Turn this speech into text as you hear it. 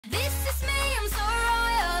This is me, I'm so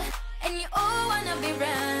royal, and you all wanna be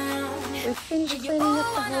round. We've finished cleaning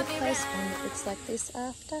up the whole place and it looks like this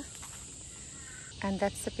after. And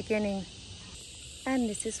that's the beginning. And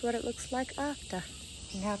this is what it looks like after.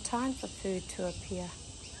 Now time for food to appear.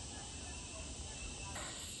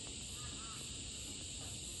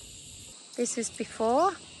 This is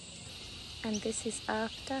before and this is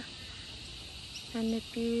after. And the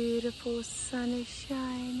beautiful sun is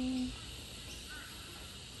shining.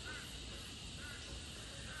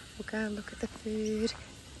 We'll go and look at the food.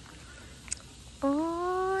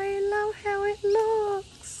 Oh, I love how it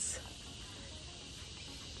looks.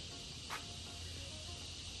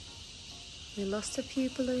 We lost a few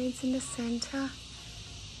balloons in the center.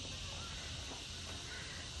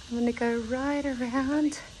 I'm gonna go right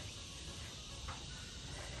around.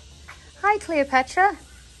 Hi, Cleopatra.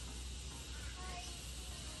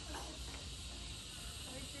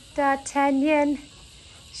 D'Artagnan.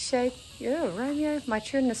 Shake. Oh, Romeo, my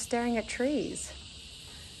children are staring at trees.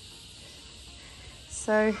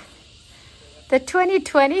 So, the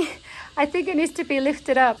 2020, I think it needs to be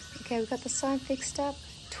lifted up. Okay, we've got the sign fixed up.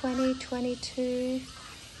 2022.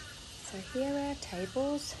 So here are our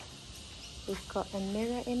tables. We've got a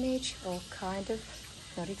mirror image, or kind of,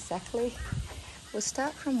 not exactly. We'll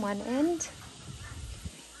start from one end.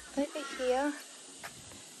 Over here,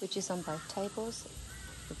 which is on both tables,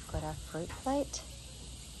 we've got our fruit plate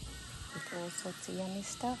with all sorts of yummy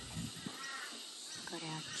stuff. Got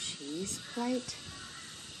our cheese plate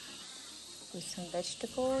with some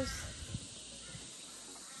vegetables.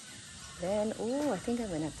 Then, oh, I think I'm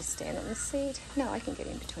going to have to stand on the seat. No, I can get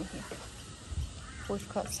in between here. We've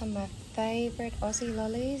got some of my favourite Aussie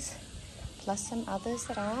lollies, plus some others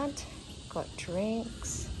that aren't. Got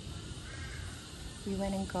drinks. We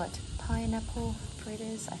went and got pineapple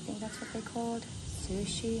fritters, I think that's what they're called.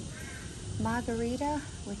 Sushi. Margarita,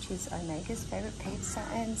 which is Omega's favourite pizza,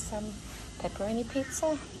 and some pepperoni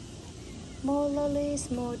pizza. More lollies,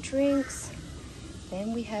 more drinks.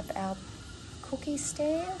 Then we have our cookie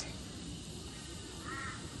stand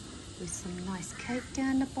with some nice cake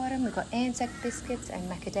down the bottom. We've got Anzac biscuits and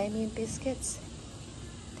macadamia biscuits.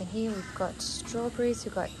 Then here we've got strawberries,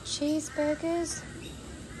 we've got cheeseburgers,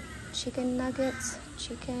 chicken nuggets,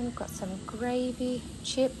 chicken, we've got some gravy,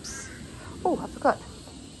 chips. Oh, I forgot.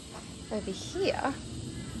 Over here,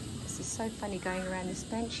 this is so funny going around this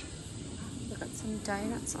bench. We've got some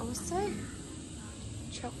donuts also.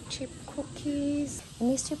 Chocolate chip cookies. And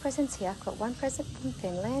these two presents here, I've got one present from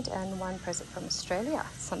Finland and one present from Australia.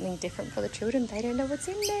 Something different for the children, they don't know what's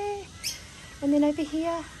in there. And then over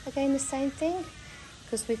here, again the same thing,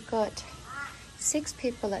 because we've got 6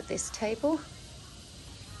 people at this table.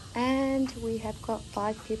 And we have got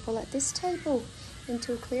 5 people at this table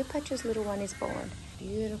until Cleopatra's little one is born.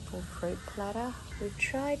 Beautiful fruit platter. We've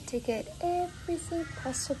tried to get everything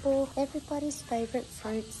possible, everybody's favourite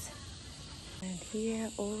fruits. And here,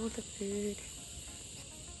 all the food.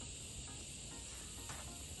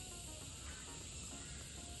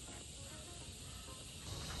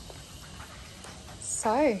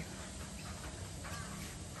 So,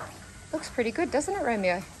 looks pretty good, doesn't it,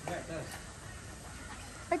 Romeo? Yeah, it does.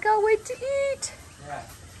 I can't wait to eat. Yeah.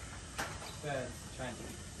 Trying to.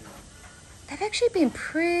 They've actually been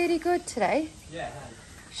pretty good today. Yeah, it has.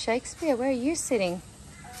 Shakespeare, where are you sitting?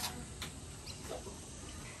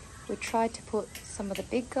 We tried to put some of the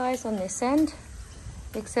big guys on this end,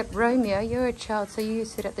 except Romeo, you're a child, so you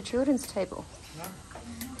sit at the children's table. No?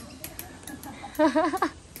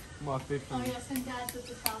 More food for me. Oh yes, and Dad's at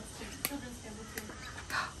the children's table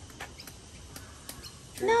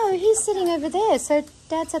too. No, he's sitting over there, so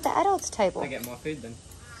Dad's at the adults table. I get more food then.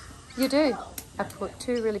 You do. I put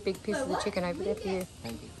 2 really big pieces of chicken over there for you.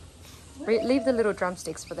 Thank you. Leave the little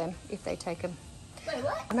drumsticks for them if they take them. Wait,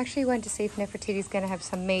 what? I'm actually going to see if Nefertiti's going to have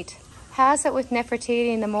some meat. How's it with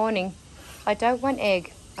Nefertiti in the morning? I don't want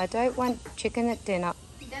egg. I don't want chicken at dinner.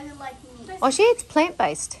 He doesn't like meat. Oh, she eats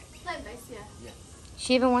plant-based. Plant-based, yeah.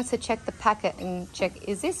 She even wants to check the packet and check,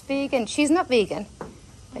 is this vegan? She's not vegan,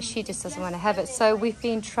 but she just doesn't want to have it. So we've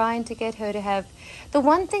been trying to get her to have... The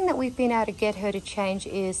one thing that we've been able to get her to change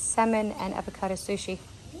is salmon and avocado sushi.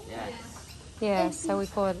 Yes. Yeah, so we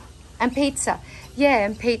bought... And pizza. Yeah,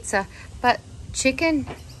 and pizza. But chicken,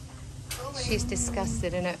 she's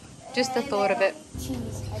disgusted in it. Just the thought of it.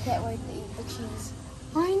 Cheese. I can't wait to eat the cheese.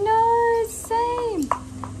 I know, same.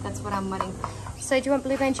 That's what I'm wanting. So do you want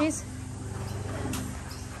blue band cheese?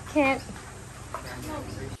 Can't.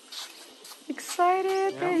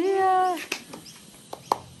 Excited, they're here.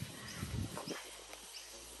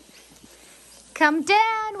 Come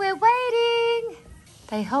down, we're waiting.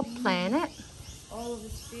 They help plan it. All of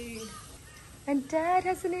this food. And Dad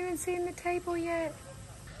hasn't even seen the table yet.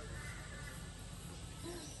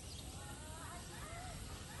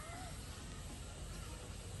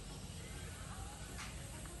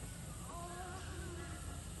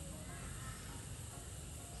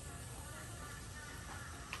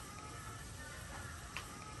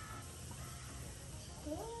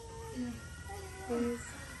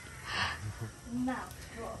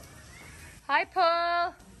 Hi,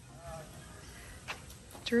 Paul.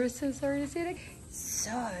 Jerusalem's already sitting.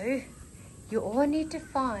 So, you all need to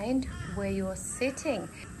find where you're sitting.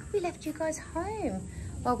 We left you guys home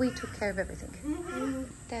while we took care of everything.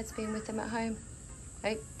 Dad's been with them at home.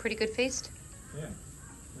 Hey, pretty good feast. Yeah.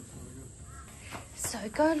 So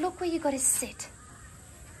go and look where you got to sit.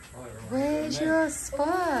 Where's your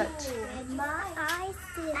spot? I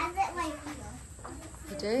sit. I sit like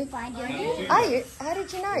You do? find your Are you? How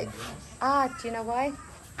did you know? Ah, do you know why?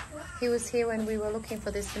 He was here when we were looking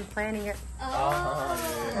for this and planning it.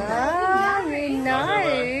 Ah, you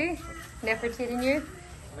know. Nefertiti knew.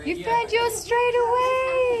 You found yours straight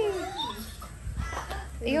away.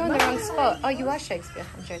 You're on the wrong spot. Oh, you are Shakespeare.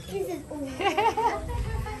 I'm joking.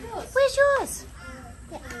 Where's yours?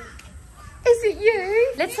 Is it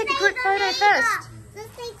you? Let's take a group photo first. This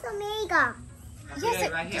takes Omega.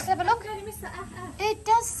 Yes, just have a look. It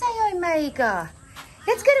does say Omega.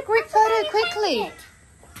 Let's get a group photo quickly.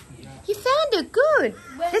 You found it, good.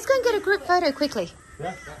 Let's go and get a group photo quickly.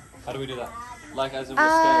 Yeah. How do we do that? Like as a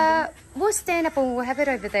stand? We'll stand up and we'll have it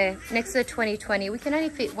over there next to the 2020. We can only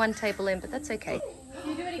fit one table in, but that's okay. Can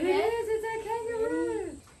you do it again? It is, it's a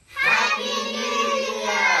kangaroo. Happy New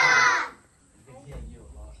Year!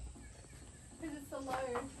 Because it's so low.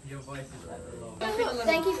 Your voice is like low.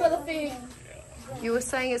 Thank you for the food. You were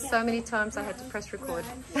saying it so many times I had to press record.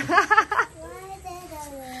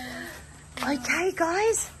 Okay,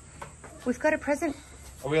 guys. We've got a present.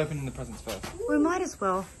 Are we opening the presents first? We might as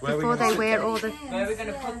well, Where are we before gonna they sit wear them? all the... Where are we going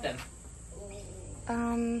to put them?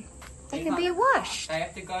 They can be washed. They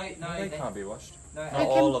have to go. No, They can't be washed. No, Not They can-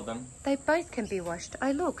 all of them. They both can be washed.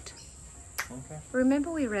 I looked. Okay.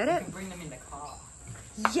 Remember we read you it? can bring them in the car.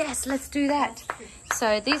 Yes, let's do that.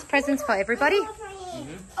 So these presents for everybody.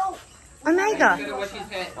 Oh, Omega. He's going to wash his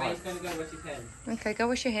hands. He's going to go wash his hands. Okay, go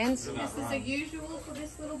wash your hands. This is a usual for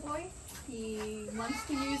this little boy. He wants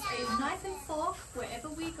to use a knife and fork wherever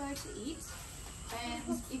we go to eat.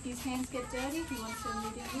 And if his hands get dirty, he wants to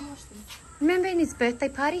immediately wash them. Remember in his birthday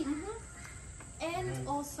party? And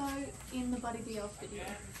also in the Buddy the Elf video.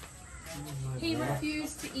 He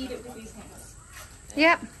refused to eat it with his hands.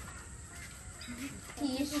 Yep.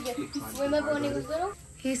 he used to get. Remember when he was little?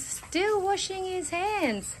 He's still washing his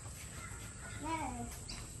hands.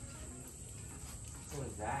 What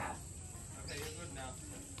was that?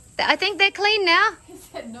 I think they're clean now. He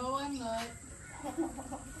said, no, I'm not.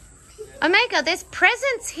 Omega, there's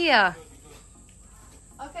presents here.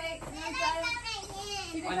 Okay,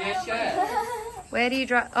 On your shirt. Where do you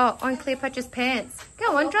dry? Oh, on Cleopatra's pants.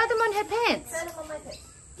 Go on, dry them on her pants.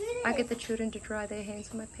 I get the children to dry their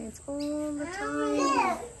hands on my pants all the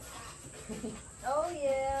time. Oh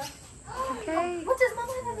yeah. Okay. What does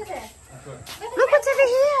Mama have over there? Look what's over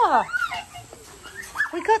here.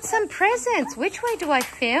 We got some presents. Which way do I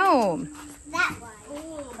film? That one.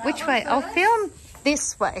 Which way? I'll film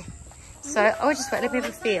this way. So, oh, just wait. Let me have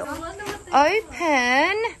a feel.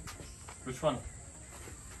 Open. Which one?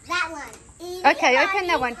 That one. Okay, open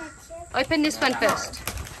that one. Open this one first.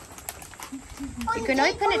 You can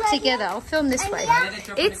open it together. I'll film this way.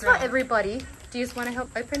 It's for everybody. Do you just want to help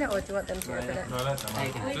open it or do you want them to open it? No, let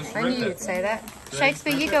them. Just I rip knew you'd it. say that.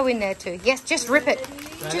 Shakespeare, you go in there too. Yes, just rip it.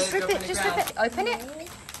 Just rip it. Just rip it. Open it.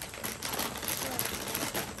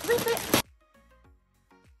 Rip it.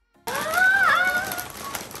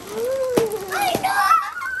 I know!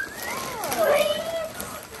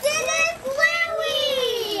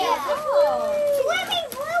 Swimming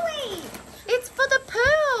Bluey! It's for the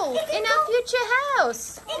pool in our future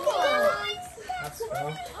house. That's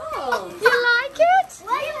cool. You like it?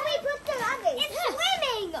 Where do we put the rubbish? It's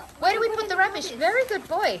swimming! Where do we put the rubbish? Very good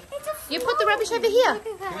boy. You put the rubbish over here.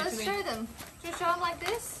 Let's show them. Just show them like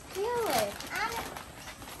this.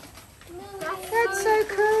 That's so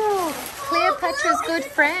cool. Cleopatra's good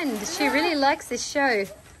friend. She really likes this show.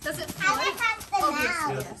 Does it I have the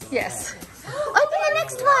now. Yes. Open the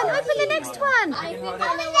next one. Open the next one. I think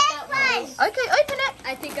I know what that was. Okay, open it.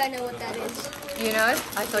 I think I know what that is. You know?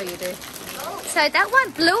 I thought you did. So that one,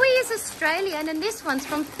 Bluey, is Australian and this one's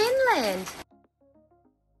from Finland.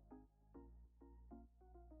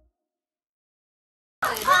 I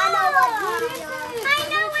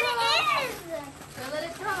know what it is. Don't let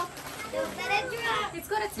it drop. Don't let it drop. It's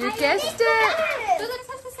got a tail. You guessed it. Don't let it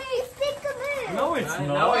touch the seat. Peekaboo.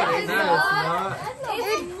 it's not.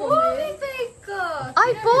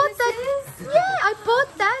 I bought that. Yeah, I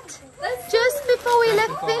bought that just before we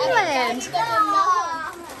left Finland.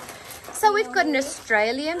 So we've got an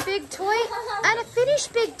Australian big toy and a Finnish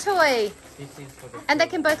big toy. And they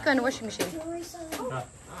can both go in the washing machine.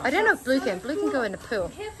 I don't know if Blue can. Blue can go in the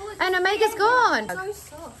pool. And Omega's gone.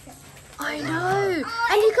 I know.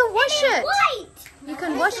 And you can wash it. You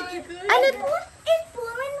can wash it. And It's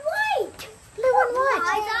blue and white. blue and white.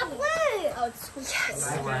 I got blue. Oh, it's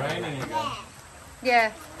It's raining again.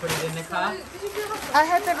 Yeah. Put it in the car. I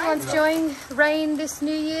hope everyone's enjoying rain this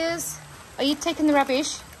New Year's. Are you taking the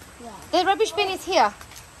rubbish? Yeah. The rubbish bin is here.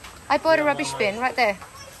 I bought a rubbish bin right there.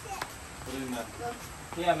 Put it in there.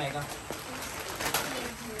 Yeah, Megan.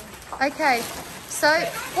 Okay, so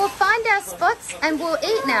we'll find our spots and we'll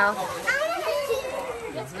eat now.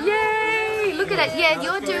 Yay! Look at it. Yeah,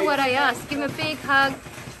 you're doing what I asked. Give him a big hug.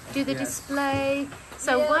 Do the display.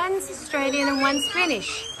 So one's Australian and one's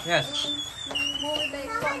Finnish. Yes.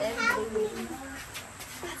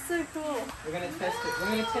 That's so cool. We're gonna test it. We're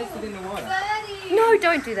gonna test it in the water. No,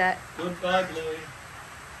 don't do that. Goodbye, Bluey.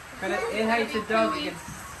 But it hates a dog. It gets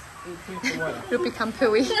into the water. It'll become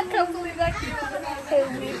pooey. I can't believe that cute.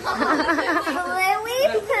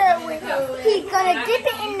 He's gonna dip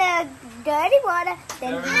it in the dirty water,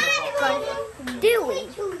 then he's gonna dewy.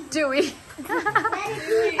 Dewy.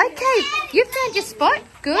 Okay, you found your spot.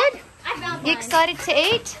 Good. You excited to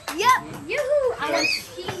eat? Yep. Yoo-hoo. I want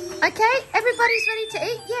cheese. Okay, everybody's ready to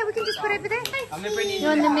eat? Yeah, we can just put over there. I'm gonna bring you.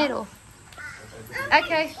 You're in the middle.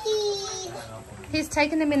 Okay, he's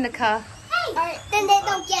taking them in the car. Alright, then they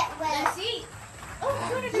don't get wet.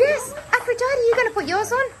 Yes, Aphrodite, you going to put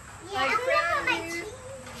yours on? Yeah, I'm gonna put my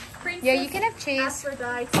cheese. Yeah, you can have cheese.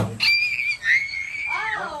 Aphrodite.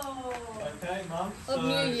 Oh. Okay, Mum. Of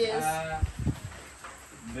New Year's.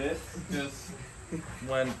 This just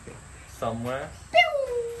went somewhere.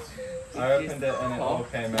 I opened it and it all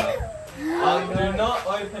came out. Do not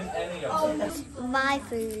open any of them. My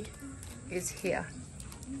food. Is here.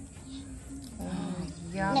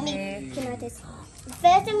 Let me, Yummy. can I just... First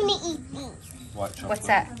I'm gonna eat these. White chocolate. What's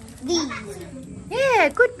that? These. Yeah,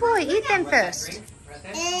 good boy. Eat them first.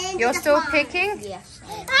 And You're the still pie. picking? Yes.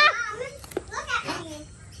 Look at me.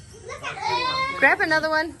 Look at me. Grab another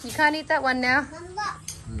one. You can't eat that one now. Mom,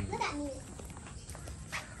 look. Look at me.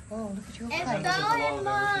 Oh, look at your It's plate. going,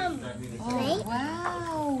 Mom. Oh,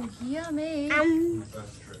 wow. Yummy.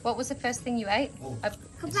 What was the first thing you ate?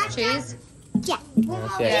 Cheese? Yeah.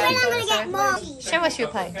 Yeah. I'm gonna get more. Show us your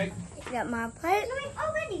plate. Got my plate.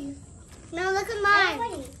 Already. No, look at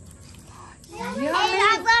mine. Yummy. Hey,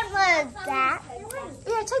 I want that.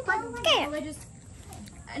 Yeah, take one. Okay. Well, just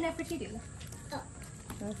an Aphrodite.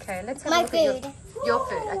 Okay, let's have a My look at food. your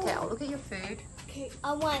food. Okay, I'll look at your food.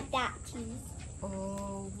 I want that cheese.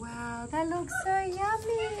 Oh, wow. That looks so yummy.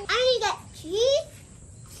 I need that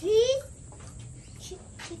cheese,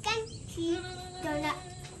 chicken, cheese, donut,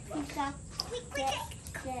 pizza.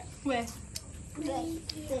 Where?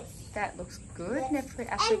 That looks good.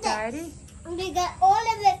 Aphrodite. I'm gonna get all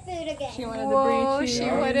of the food again. She wanted Whoa, the she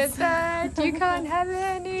wanted that. You can't have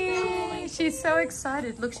any. She's so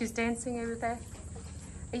excited. Look, she's dancing over there.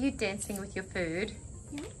 Are you dancing with your food?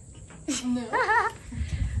 No.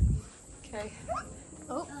 Okay.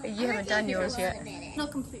 Oh, you haven't done yours yet.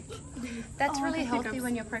 Not completely. That's Oh, really I think healthy I'm-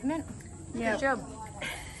 when you're pregnant. Yeah. Good job.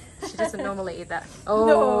 She doesn't normally eat that.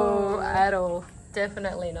 Oh, at all.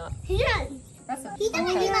 Definitely not. He doesn't even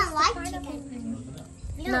like chicken.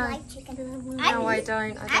 You don't No. like chicken. No, I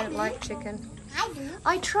don't. I don't like chicken.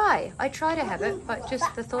 I do. I try to have it, but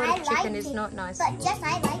just the thought of chicken is not nice. But just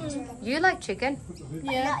I like chicken. You like chicken,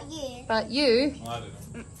 Yeah. Not you. but you I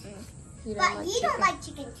don't know. don't But like you chicken. don't like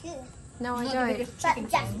chicken too. No, I Not the don't. biggest But chicken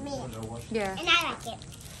just fan. me. Yeah. And I like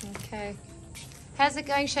it. Okay. How's it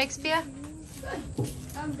going, Shakespeare?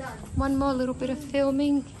 I'm done. One more little bit of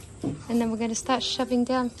filming, and then we're going to start shoving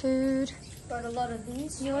down food. Got a lot of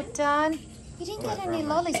these. You're done. You didn't get any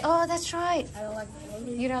lollies. Oh, that's right. I don't like those.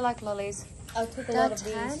 You don't like lollies. I took a lot of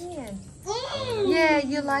these. D'Artagnan. Yeah,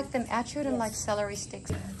 you like them. Our children like celery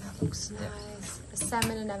sticks. That looks nice. A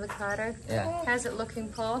salmon and avocado. Yeah. How's it looking,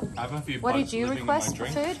 Paul? I have a few What bugs did you living in my request for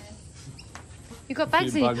drink. food? You got A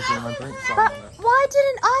few Bugsy. bugs in my drink. so I'm But gonna- why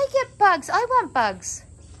didn't I get bugs? I want bugs.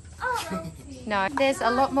 No, there's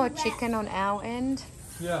a lot more chicken on our end.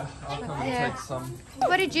 Yeah, I'll come and Yeah. take some.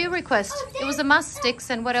 What did you request? It was a must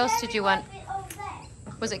sticks, and what else did you want?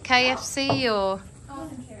 Was it KFC or?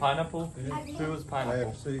 Pineapple? Who was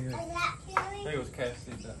pineapple? KFC, yeah. I think it was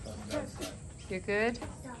KFC that time. You're good.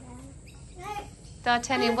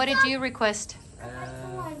 D'Artagnan, what did you request?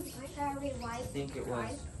 I think it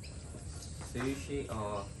was sushi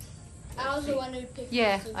or... I was the one who picked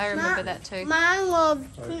Yeah, sushi. I remember that too. Mine was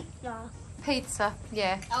pizza. Pizza,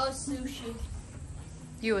 yeah. I was sushi.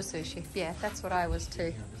 You were sushi. Yeah, that's what I was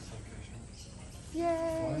too.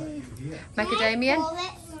 Yay! Macadamia?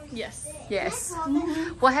 Yes. Yes.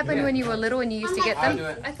 What happened when you were little and you used to get I'll do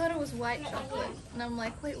them? it. I thought it was white chocolate. And I'm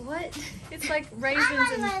like, wait, what? It's like raisins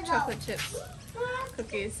and chocolate chips.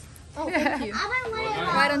 Cookies. Oh, thank you.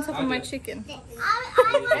 Right on top of my chicken.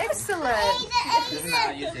 Excellent.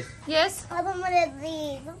 I'll use this. Yes, I want one of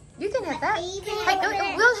these. you can have that. Hey,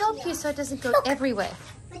 it will help you so it doesn't go everywhere.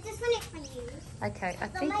 But this one is for you. Okay, I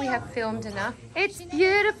think we have filmed enough. It's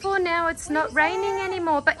beautiful now. It's not raining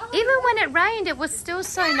anymore. But even when it rained, it was still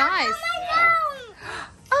so nice.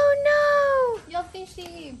 Oh no! Your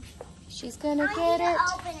fishy. She's gonna get it.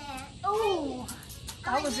 Open it. Oh,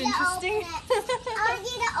 that was interesting. I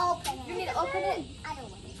want you to open it. You need to open it? I don't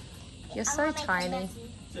want it. You're so tiny.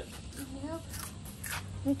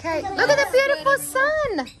 Okay, look at the beautiful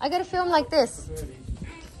sun. I gotta film like this.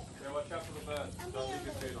 Yeah, watch out for the birds. Don't leave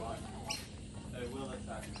your feet alive. They will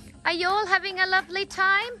attack. Are you all having a lovely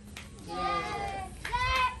time?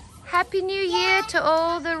 Happy New Year to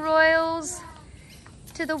all the royals,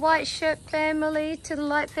 to the white shirt family, to the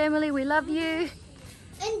light family. We love you.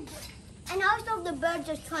 And also the birds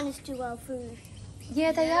are trying to steal our food.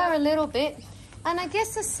 Yeah, they are a little bit. And I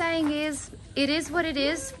guess the saying is, it is what it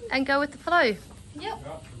is, and go with the flow.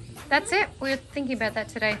 Yep. That's it. We were thinking about that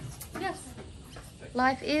today. Yes.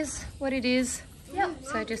 Life is what it is. Yep.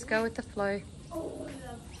 So just go with the flow.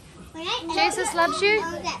 Jesus Jesus loves you.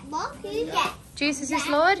 Jesus is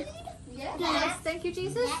Lord. Yes. Thank you,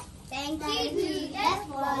 Jesus. Thank you, Jesus,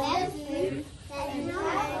 for the food that you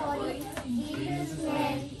have for you. In Jesus'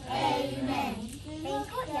 name, amen.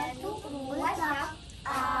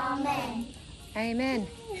 Amen. Amen.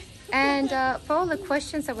 And for all the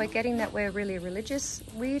questions that we're getting that we're really religious,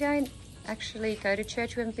 we don't actually go to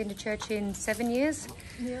church. We haven't been to church in 7 years.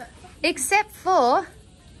 Yeah. Except for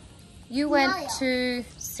you went to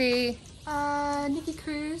see, Nikki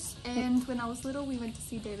Cruz, and when I was little, we went to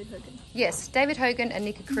see David Hogan. yes, David Hogan and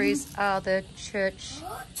Nikki Cruz are the church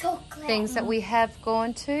Chocolate. things that we have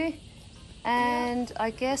gone to. And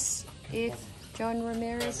I guess if John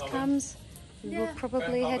Ramirez comes, we will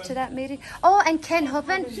probably head to that meeting. Oh, and Ken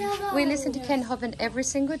Hovind. We listen to Ken Hovind every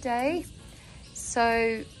single day.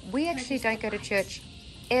 So we actually don't go to church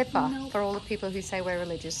ever for all the people who say we're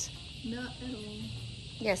religious. Not at all.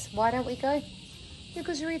 Yes, why don't we go?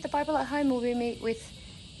 Because we read the Bible at home or we meet with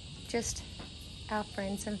just our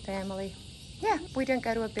friends and family. Yeah, we don't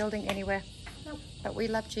go to a building anywhere. Nope. But we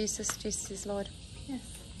love Jesus. Jesus is Lord. Yes.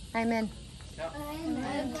 Amen.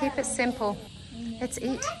 Keep it simple. Let's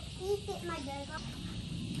eat.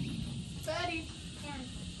 Birdie.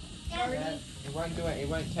 Yeah, it won't do it. It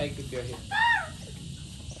won't take if you're here.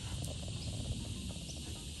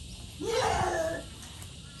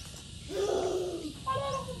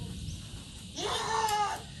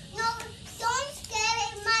 No, don't scare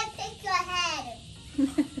it. It might pick your head.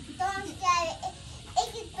 Don't scare it.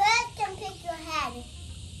 If a bird can pick your head.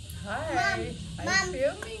 Hi. Mom,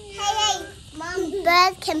 Filming you. hey, Mom,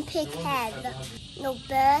 bird can pick head. No,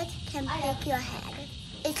 bird can pick your head.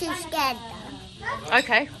 It's too scared though.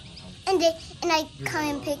 Okay. And I come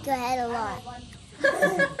and pick your head a lot.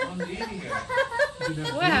 I'm eating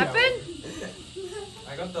it. What happened?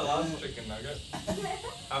 I got the last chicken nugget.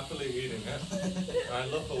 Happily eating it. I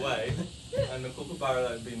look away, and the kookaburra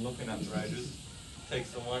that I've been looking at for ages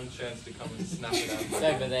takes the one chance to come and snap it out. It's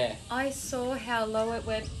over there. I saw how low it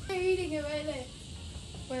went. They're eating it right there.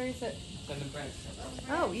 Where is it? It's on the branch.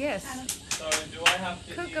 Oh, yes. So do I have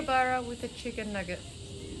to eat? Kookaburra with a chicken nugget.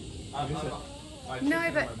 My No, chicken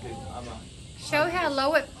and but- my pig. Show how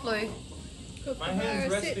low it flew. My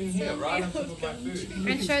hand's resting here, right on top of my food.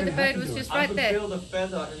 And show the bird was just I right could there. feel the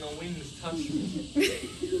feather and the wings touching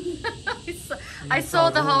me. I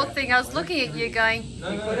saw the whole thing. I was looking at you going,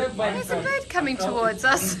 No, there's a bird coming towards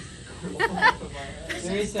us.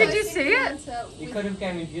 Did Did you see it? You could have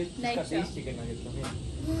came and just got Nature. these chicken nuggets from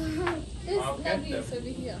here. There's I'll get nuggets them. over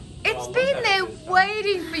here. It's been there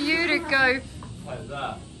waiting for you to go. Like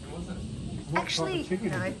that. It wasn't. Actually,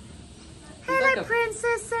 no. like Hello, a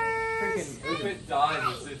princesses. If it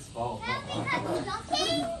dies, it's its fault, not mine.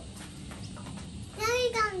 Shopping? Now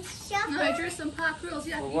you're going shopping? No, I drew some park rules.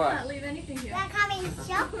 Yeah, For you what? can't leave anything here. We're coming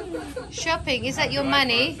shopping. Shopping, is that your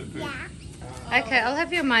money? Yeah. Okay, I'll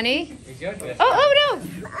have your money. It's your dress. Oh,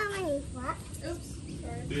 no. I mean, what? Oops.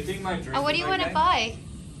 Sorry. Do you think my drink Oh, what do you is want to okay? buy?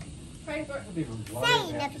 Pray for it.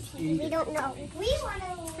 Say never seen. We don't know. We want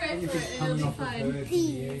to. Pray for it. It'll be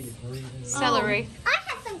fine. Celery. I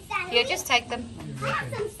have some salad. Yeah, just take them. Have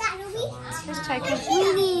some celery. Just take them.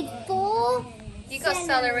 We need 4. You got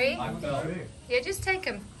celery. Celery. Yeah, just take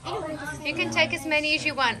them. You can take as many as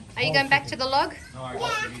you want. Are you going back to the log? No, I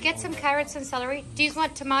got to eat Get some carrots and celery. Do you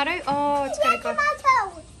want tomato? Oh, it's gonna go.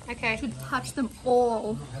 Tomato. Okay. Should touch them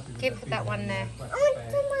all. Put that one there. I want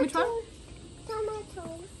tomato. Which one?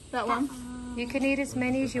 Tomato. That one. You can eat as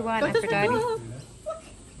many as you want, Aphrodite.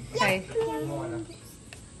 Okay.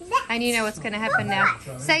 And you know what's gonna happen now.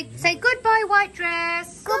 Say goodbye, white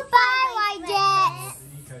dress. Goodbye, white dress.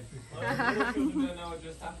 Children don't know what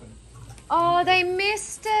just happened. Oh, they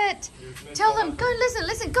missed it. You missed Tell the them. Go and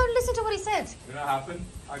listen. Go and listen to what he said. You know what happened?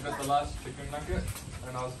 I got the last chicken nugget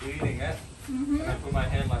and I was eating it. And I put my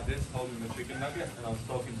hand like this, holding the chicken nugget, and I was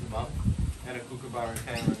talking to Mum. And a kookaburra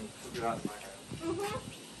came and took it out of my hand.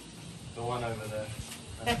 The one over there.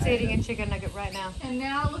 That's eating a chicken nugget right now. And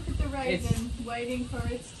now look at the raven waiting for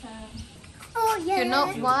its turn. Oh, If yeah. you're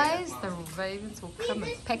not wise, the ravens will come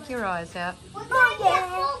and peck your eyes out.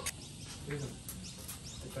 Oh,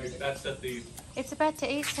 That's at the It's about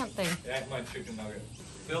to eat something. ate my chicken nugget.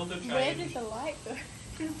 Filter Where did change. the light go?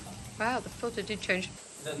 Wow, the filter did change.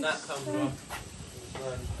 Then that comes off.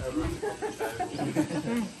 Then everyone's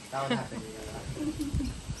complicated. That would happen.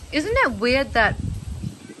 Isn't it weird that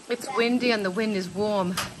it's windy and the wind is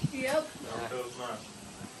warm? Yep. No, it feels nice.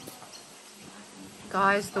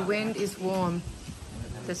 Guys, the wind is warm.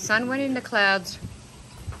 The sun went in the clouds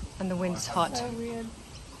and the wind's hot. So weird.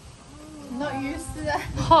 I'm not used to that.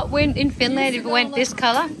 Hot wind in Finland, if it went this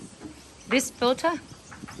colour, this filter,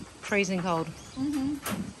 freezing cold.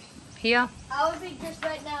 Here, I would be just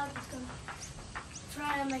right now just gonna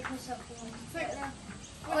try and make myself warm. Right now.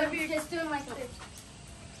 Whatever you- Just doing like this.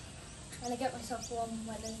 Trying to get myself warm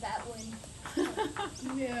when there's that wind.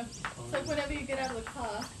 Yeah. It's like whenever you get out of the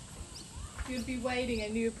car, you'd be waiting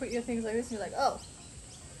and you put your things like this and you're like, oh.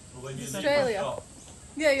 Well, when you leave Australia. the shop,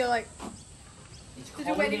 Yeah, you're like, It's because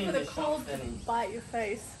you're colder waiting for in the shop cold to than bite your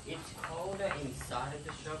face. It's colder inside of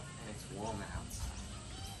the shop and it's warm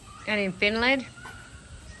out. and in Finland,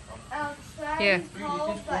 Outside Yeah. is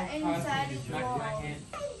cold, but inside is My warm. hand.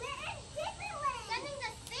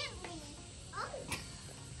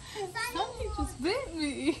 Something just bit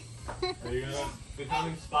me. are you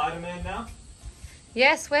becoming Spider-Man now?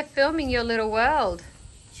 yes, we're filming your little world.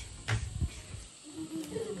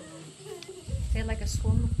 They're like a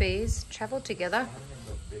swarm of bees, travel together. I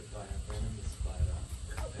remember bit by a venom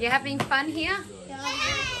spider. You having fun here?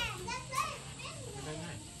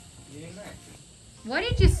 You didn't know. What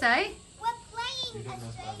did you say? We're playing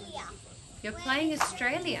Australia. You're playing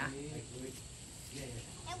Australia.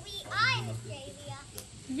 And we are in Australia.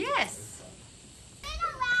 Yes. Been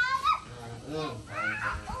around. Oh, Oh,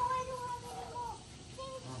 I don't want anymore.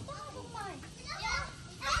 Things started mine. Yeah.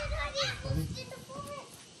 Everybody in the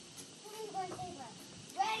forest. Who are you going to save us?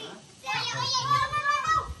 Ready, steady, go.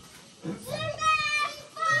 Sugar!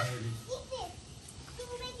 Eat this. It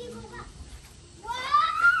will make you go up. What?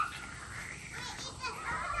 Eat the go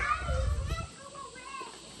away.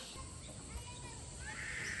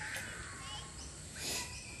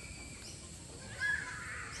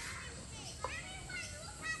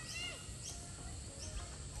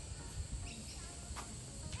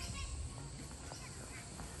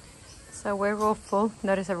 So we're all full.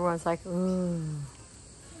 Notice everyone's like, ooh.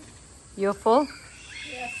 You're full?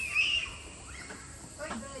 Yes. Very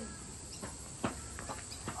good.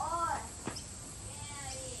 Oh,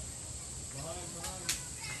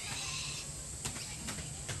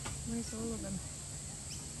 Where's all of them?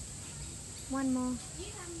 One more.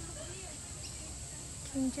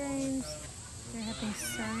 King James. They're having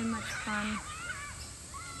so much fun.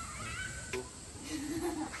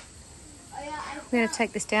 We're going to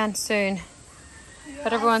take this down soon.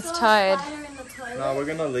 But everyone's tired. No, we're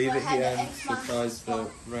gonna leave it here and surprise the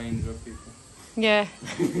range of people. Yeah.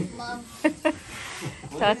 Mom.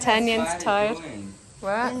 D'Artagnan's tired.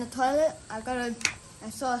 What? In the toilet, I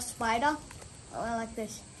saw a spider. It went like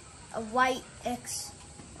this. A white X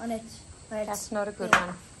on its legs. That's not a good Yeah.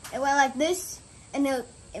 one. It went like this, and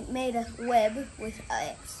it made a web with an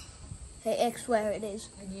X. Say X where it is.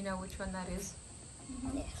 And you know which one that is?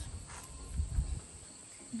 Yes.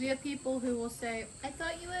 There are people who will say, I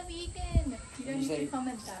thought you were vegan. You don't need to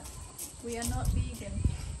comment that. We are not vegan.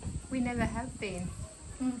 We never have been.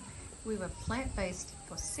 Mm. We were plant-based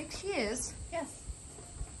for 6 years. Yes.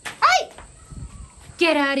 Hey!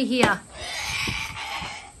 Get out of here!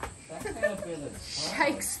 That's kind of really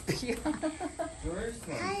Shakespeare.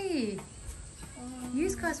 Jerusalem. Hey!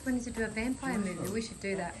 You guys wanted to do a vampire movie. We should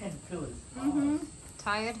do that. Mm-hmm.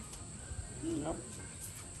 Tired?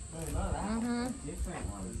 Well, no, that Mhm. different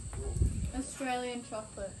one. Australian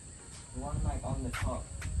chocolate. The one like on the top.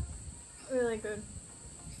 Really good.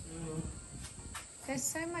 There's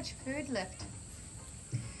so much food left.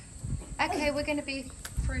 Okay, we're going to be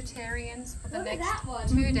fruitarians for the Look at next that one.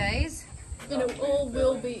 2 days. And it all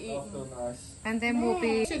will be I eaten. feel nice. And then we'll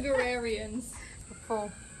be Sugararians.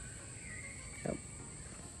 full. Oh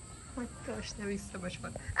my gosh, that'll be so much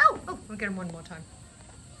fun. Oh, we'll get them one more time.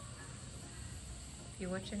 You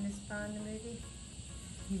watching this bar in the movie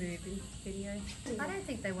video? I don't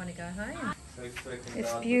think they want to go home.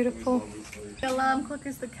 It's beautiful. The alarm clock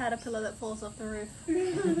is the caterpillar that falls off the roof.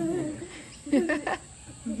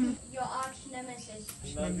 Your arch nemesis.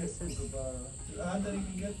 How did he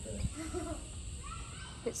even get there?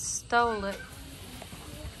 It stole it.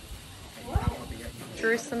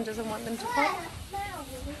 Jerusalem doesn't want them to pop.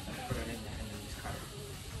 Put it in there and then just cut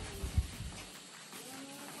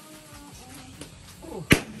it. Ooh.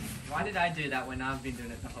 Why did I do that when I've been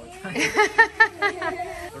doing it the whole time?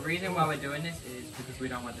 The reason why we're doing this is because we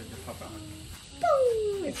don't want them to pop out.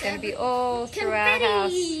 It's going to be all through our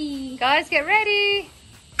house. Guys, get ready.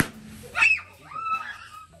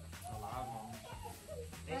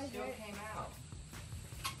 They still came out.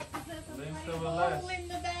 Still alive. In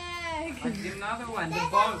the bag. I did another one. The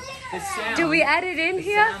boat. The sound. Do we add it in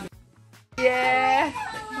here? sound- Yeah.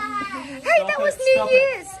 Hey, that was New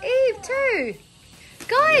Year's Eve too.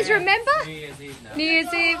 Guys, Yeah, remember? New Year's Eve now. New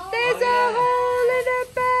Year's Eve. There's a hole in a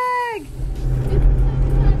bag.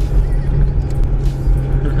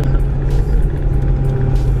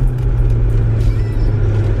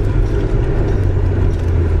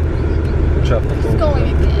 It's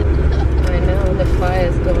going again. I know, the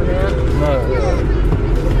fire's going out.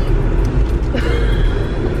 No.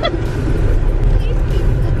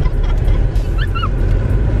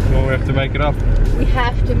 Well, we have to make it up. We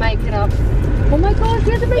have to make it up. Oh my gosh,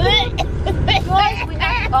 we have to make it up. Guys, we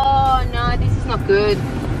have... Oh no, this is not good.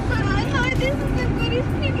 I know this isn't good. He's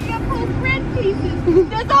picking up whole bread pieces.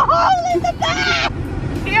 There's a hole in the bag.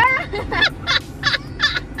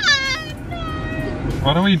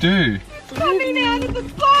 What do we do? Coming out of the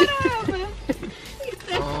bottom.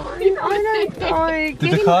 I don't know.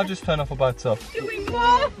 Did the car just turn off by itself?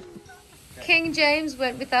 King James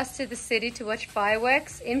went with us to the city to watch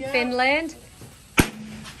fireworks in Finland.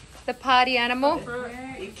 The party animal.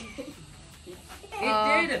 It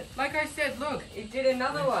did. Like I said, look, it did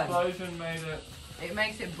another one. Explosion made it. It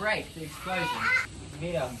makes it break, the explosion.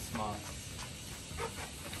 Yeah, I'm smart.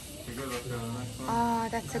 Oh,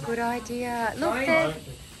 that's a good idea. Look Right. there.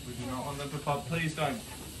 We do not want them to pop. Please don't.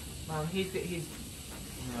 Mum, he's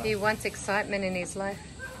He wants excitement in his life.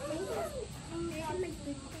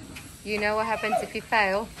 You know what happens if you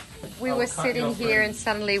fail? We were sitting here and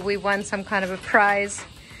suddenly we won some kind of a prize.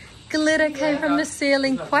 Glitter came from the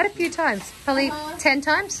ceiling quite a few times. Probably 10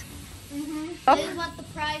 times. Pop. This is what the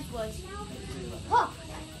prize was. Pop.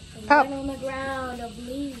 Pop. On the ground of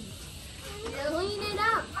leaves. Clean it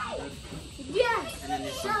up.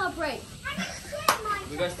 Yes. Celebrate.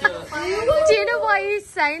 we got still. Do you know why he's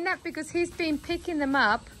saying that? Because he's been picking them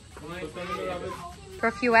up for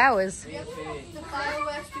a few hours. The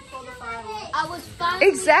fireworks before the fireworks. I was finally.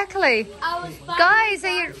 Exactly. I was finally. Guys,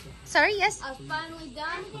 are you... Sorry, yes? I was finally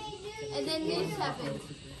done, and then this happened.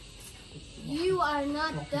 You are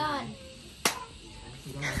not done.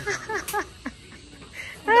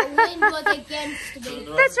 The wind was against me.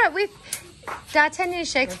 That's right. D'Artagnan and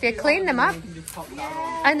Shakespeare cleaned them up.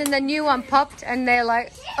 And then the new one popped and they're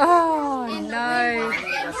like, oh no.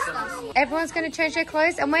 Everyone's going to change their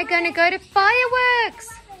clothes and we're going to go to fireworks.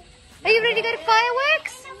 Are you ready to go to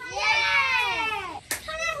fireworks? Yeah!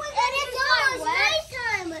 And it's almost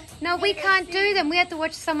nighttime. No, we can't do them. We have to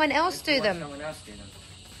watch someone else do them. Someone else do them.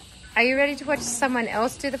 Are you ready to watch someone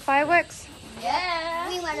else do the fireworks? Yeah.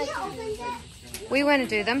 We want to do that. We want to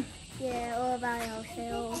do them, Yeah, all by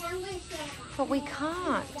ourselves. but we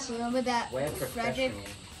can't. Remember that? We're professional.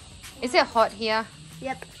 Is it hot here?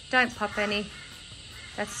 Yep. Don't pop any.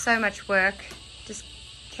 That's so much work. Just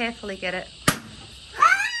carefully get it.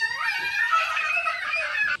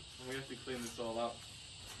 We have to clean this all up,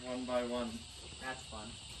 one by one. That's fun.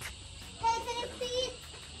 Hey, can you please?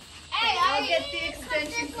 Hey, I'll get the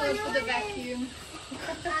extension cord for the vacuum.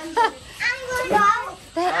 I'm going to.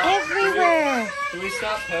 They're everywhere. Do we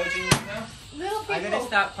start purging them now? Little I'm gonna people,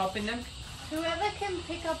 start popping them. whoever can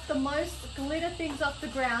pick up the most glitter things off the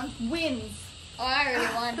ground wins. Oh, I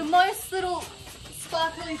already won. The most little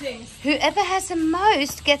sparkly things. Whoever has the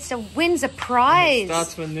most wins a prize.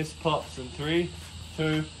 Starts when this pops in 3,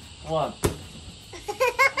 2, 1.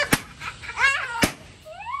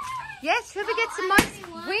 Yes, whoever gets the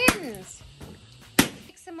most wins.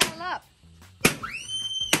 Mix them all up.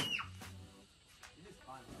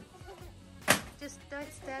 just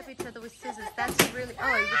don't stab each other with scissors. That's really...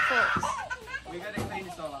 Oh, the forks. We gotta clean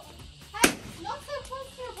this all up. Hey, not so close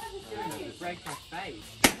to your brother's doing. Break her face.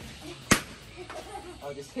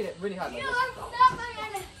 Oh, just hit it really hard like this.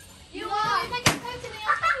 You are.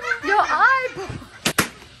 Your eyeball!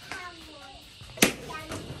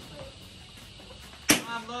 Come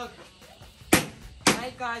on, look.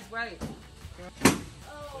 Wait, guys, wait.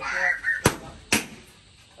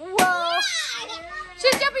 Whoa!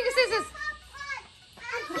 She's jumping the scissors!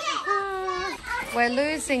 We're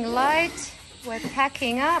losing light. We're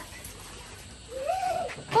packing up.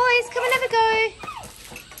 Boys, come and have a go.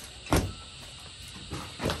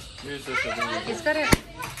 Use this as a He's got it.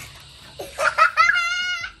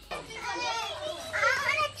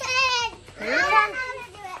 Here he comes.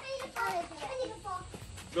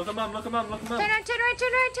 Look at mum, look at mum, look at mum. Turn around, turn around,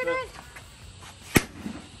 turn around, turn around.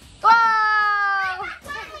 Whoa!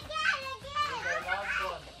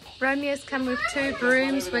 Romeo's come with 2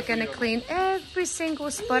 brooms. We're going to clean every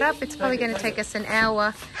single spot up. It's probably going to take us an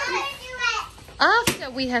hour.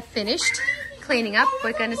 After we have finished cleaning up,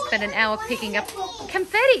 we're going to spend an hour picking up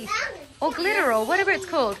confetti or glitter or whatever it's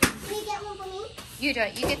called. You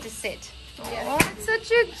don't. You get to sit. Oh, it's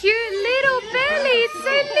such a cute little belly. It's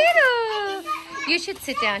so little. You should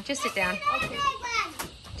sit down. Just sit down.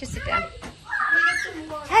 Just sit down.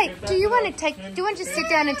 Hey, do you want to just sit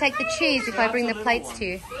down and take the cheese if I bring the plates to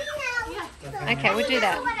you? Okay, we'll do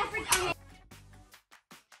that.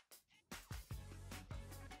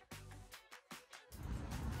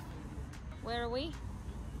 Where are we?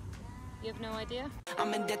 You have no idea?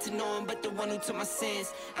 I'm in debt to no one but the one who took my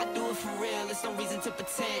sins. I do it for real, there's no reason to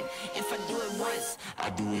pretend. If I do it once, I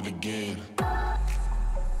do it again.